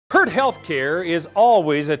Herd health care is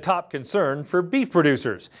always a top concern for beef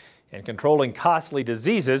producers, and controlling costly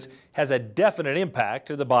diseases has a definite impact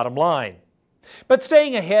to the bottom line. But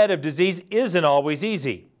staying ahead of disease isn't always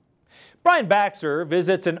easy. Brian Baxter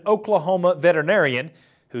visits an Oklahoma veterinarian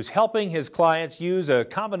who's helping his clients use a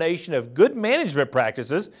combination of good management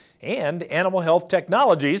practices and animal health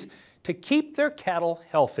technologies to keep their cattle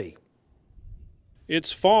healthy.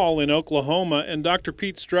 It's fall in Oklahoma, and Dr.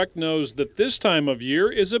 Pete Streck knows that this time of year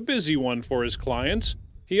is a busy one for his clients.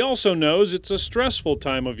 He also knows it's a stressful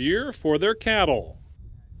time of year for their cattle.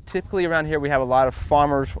 Typically around here we have a lot of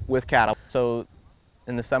farmers with cattle. So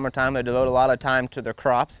in the summertime they devote a lot of time to their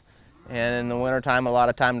crops, and in the wintertime a lot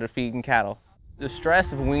of time to feeding cattle. The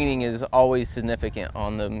stress of weaning is always significant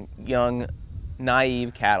on the young,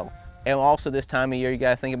 naive cattle. And also this time of year you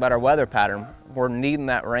got to think about our weather pattern. We're needing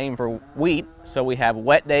that rain for wheat, so we have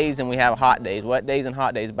wet days and we have hot days. Wet days and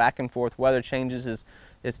hot days, back and forth. Weather changes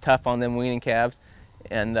is tough on them weaning calves.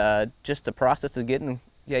 And just the process of getting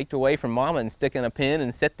yanked away from mama and sticking a pin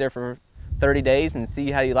and sit there for 30 days and see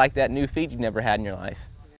how you like that new feed you've never had in your life.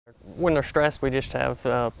 When they're stressed, we just have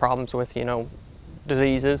problems with,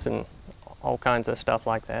 diseases and all kinds of stuff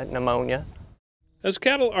like that, pneumonia. As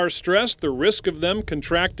cattle are stressed, the risk of them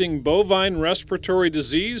contracting bovine respiratory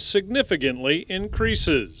disease significantly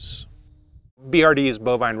increases. BRD is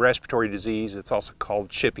bovine respiratory disease. It's also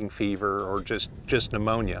called shipping fever or just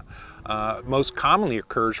pneumonia. Most commonly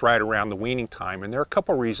occurs right around the weaning time, and there are a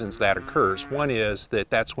couple reasons that occurs. One is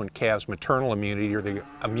that that's when calves' maternal immunity, or the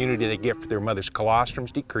immunity they get for their mother's colostrum,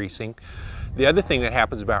 is decreasing. The other thing that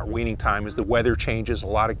happens about weaning time is the weather changes. A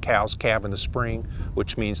lot of cows calve in the spring,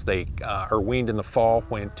 which means they are weaned in the fall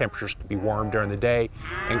when temperatures can be warm during the day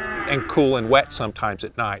and cool and wet sometimes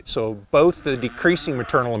at night. So both the decreasing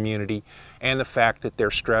maternal immunity and the fact that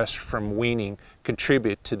they're stressed from weaning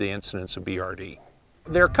contribute to the incidence of BRD.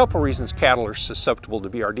 There are a couple reasons cattle are susceptible to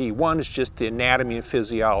BRD. One is just the anatomy and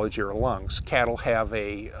physiology of our lungs. Cattle have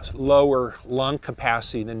a lower lung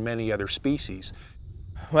capacity than many other species.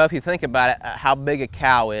 Well, if you think about it, how big a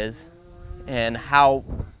cow is and how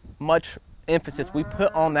much emphasis we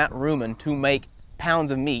put on that rumen to make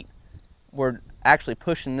pounds of meat, we're actually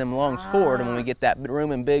pushing them lungs forward, and when we get that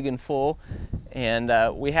rumen big and full, and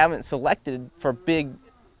we haven't selected for big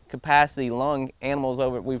capacity lung animals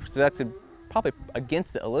we've selected probably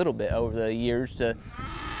against it a little bit over the years to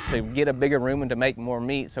get a bigger rumen to make more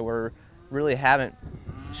meat, so we're really haven't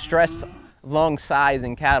stressed lung size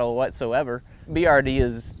in cattle whatsoever. BRD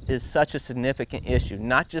is such a significant issue,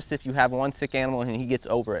 not just if you have one sick animal and he gets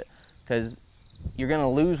over it, because you're going to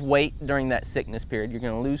lose weight during that sickness period. You're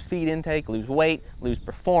going to lose feed intake, lose weight, lose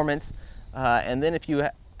performance, and then if you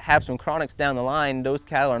have some chronics down the line, those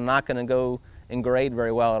cattle are not going to go and grade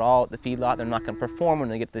very well at all at the feedlot. They're not going to perform when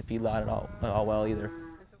they get to the feedlot at all well either.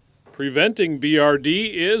 Preventing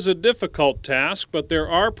BRD is a difficult task, but there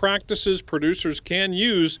are practices producers can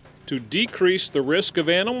use to decrease the risk of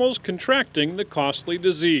animals contracting the costly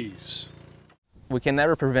disease. We can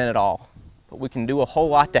never prevent it all, but we can do a whole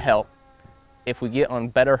lot to help if we get on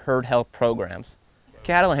better herd health programs.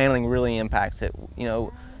 Cattle handling really impacts it.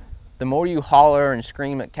 The more you holler and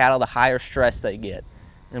scream at cattle, the higher stress they get.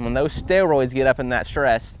 And when those steroids get up in that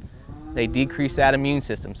stress, they decrease that immune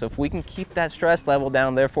system. So if we can keep that stress level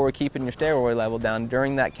down, therefore we're keeping your steroid level down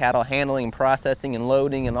during that cattle handling and processing and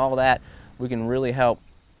loading and all that, we can really help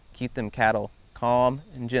keep them cattle calm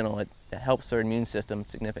and gentle. It helps their immune system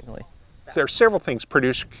significantly. There are several things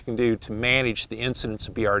producers can do to manage the incidence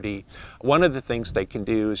of BRD. One of the things they can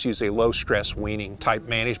do is use a low-stress weaning type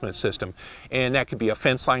management system, and that could be a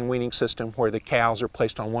fence line weaning system where the cows are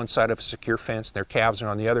placed on one side of a secure fence and their calves are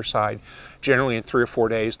on the other side. Generally in 3 or 4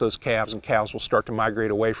 days, those calves and cows will start to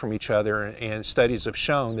migrate away from each other, and studies have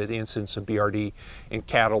shown that the incidence of BRD in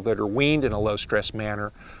cattle that are weaned in a low-stress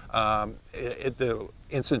manner, the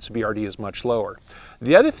incidence of BRD is much lower.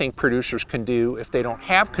 The other thing producers can do if they don't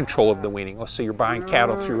have control of the weaning, let's say you're buying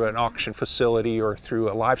cattle through an auction facility or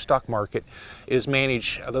through a livestock market, is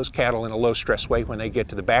manage those cattle in a low-stress way when they get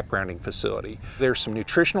to the backgrounding facility. There's some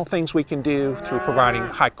nutritional things we can do through providing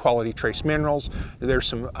high-quality trace minerals. There's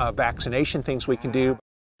some vaccination things we can do.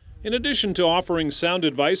 In addition to offering sound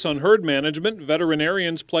advice on herd management,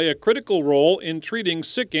 veterinarians play a critical role in treating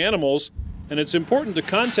sick animals, and it's important to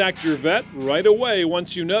contact your vet right away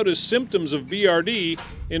once you notice symptoms of BRD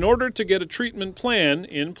in order to get a treatment plan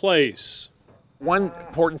in place. One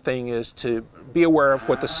important thing is to be aware of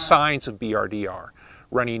what the signs of BRD are.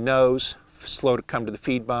 Runny nose, slow to come to the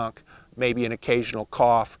feed bunk, maybe an occasional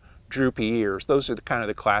cough, droopy ears. Those are kind of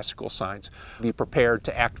the classical signs. Be prepared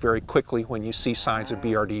to act very quickly when you see signs of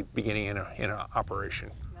BRD beginning in an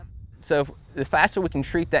operation. So the faster we can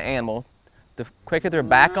treat the animal, the quicker they're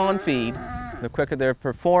back on feed, the quicker they're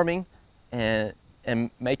performing and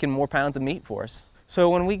making more pounds of meat for us. So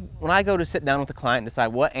when I go to sit down with the client and decide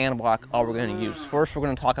what antibiotic are we going to use, first we're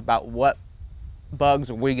going to talk about what bugs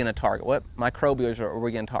are we going to target, what microbials are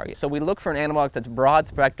we going to target. So we look for an antibiotic that's broad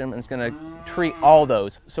spectrum and it's going to treat all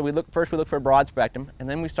those. So first we look for broad spectrum, and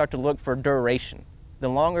then we start to look for duration. The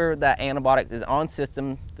longer that antibiotic is on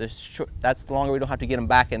system, that's the longer we don't have to get them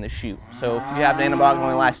back in the chute. So if you have an antibiotic that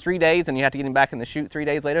only lasts 3 days and you have to get them back in the chute 3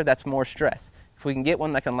 days later, that's more stress. If we can get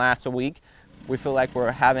one that can last a week, we feel like we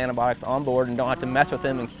have antibiotics on board and don't have to mess with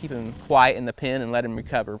them and keep them quiet in the pen and let them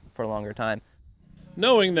recover for a longer time.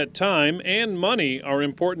 Knowing that time and money are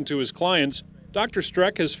important to his clients, Dr.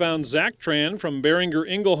 Streck has found Zactran from Boehringer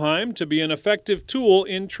Ingelheim to be an effective tool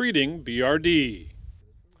in treating BRD.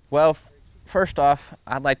 Well, first off,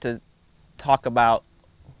 I'd like to talk about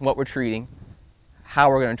what we're treating, how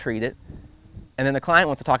we're going to treat it, and then the client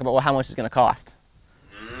wants to talk about, well, how much it's going to cost.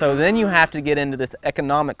 So then you have to get into this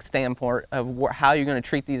economic standpoint of how you're going to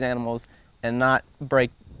treat these animals and not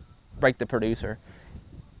break the producer.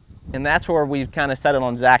 And that's where we've kind of settled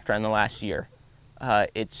on Zactran in the last year.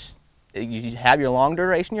 You have your long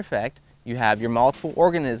duration effect, you have your multiple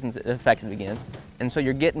organisms it's effective against, and so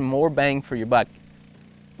you're getting more bang for your buck.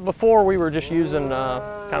 Before we were just using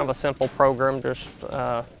kind of a simple program, just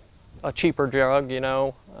a cheaper drug, you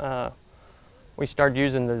know. We started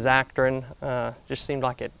using the Zactran. Just seemed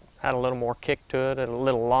like it had a little more kick to it, a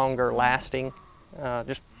little longer lasting.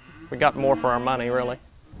 We got more for our money, really.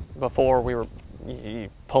 Before we were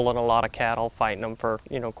pulling a lot of cattle, fighting them for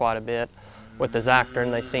quite a bit. With the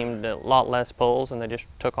Zactran, they seemed a lot less pulls, and they just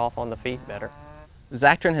took off on the feet better.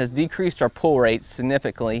 Zactran has decreased our pull rates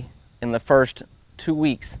significantly in the first 2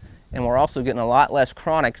 weeks, and we're also getting a lot less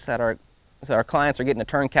chronics that our clients are getting to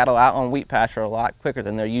turn cattle out on wheat pasture a lot quicker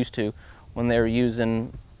than they're used to when they're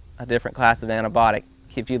using a different class of antibiotic.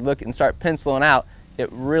 If you look and start penciling out, it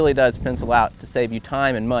really does pencil out to save you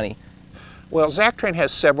time and money. Well, Zactran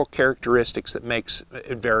has several characteristics that makes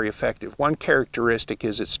it very effective. One characteristic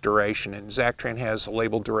is its duration, and Zactran has a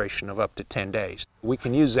labeled duration of up to 10 days. We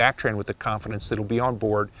can use Zactran with the confidence that it'll be on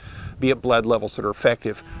board, be at blood levels that are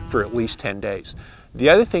effective for at least 10 days. The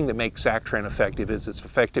other thing that makes Zactran effective is it's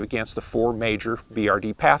effective against the 4 major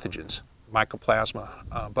BRD pathogens: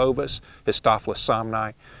 Mycoplasma bovis, Histophilus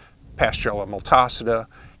somni, Pasteurella multocida,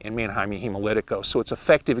 and Mannheimia hemolytica. So it's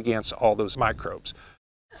effective against all those microbes.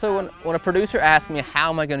 So when a producer asks me, how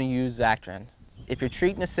am I going to use Zactran? If you're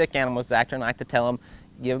treating a sick animal with Zactran, I like to tell them,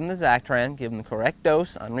 give them the Zactran, give them the correct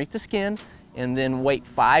dose underneath the skin, and then wait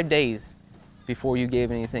 5 days before you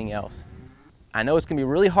give anything else. I know it's going to be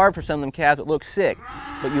really hard for some of them calves that look sick,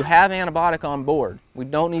 but you have antibiotic on board. We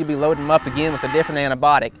don't need to be loading them up again with a different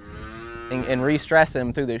antibiotic and re-stressing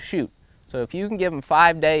them through the chute. So if you can give them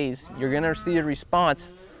 5 days, you're going to see a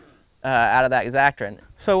response out of that Zactran.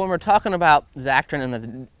 So when we're talking about Zactran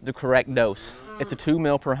and the correct dose, it's a 2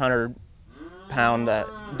 mil per 100 pound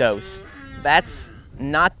dose. That's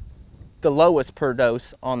not the lowest per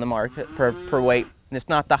dose on the market, per weight, and it's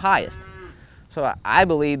not the highest. So I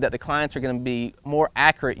believe that the clients are going to be more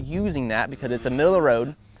accurate using that because it's a middle of the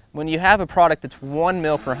road. When you have a product that's 1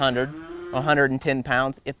 mil per 100, 110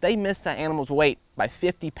 pounds, if they miss that animal's weight by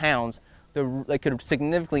 50 pounds, they could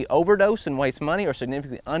significantly overdose and waste money or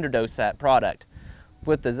significantly underdose that product.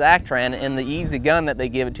 With the Zactran and the easy gun that they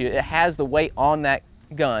give it to you, it has the weight on that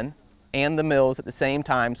gun and the mils at the same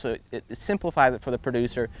time, so it simplifies it for the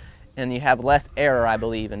producer, and you have less error, I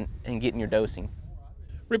believe, in getting your dosing.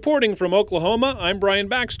 Reporting from Oklahoma, I'm Brian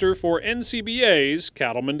Baxter for NCBA's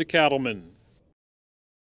Cattlemen to Cattlemen.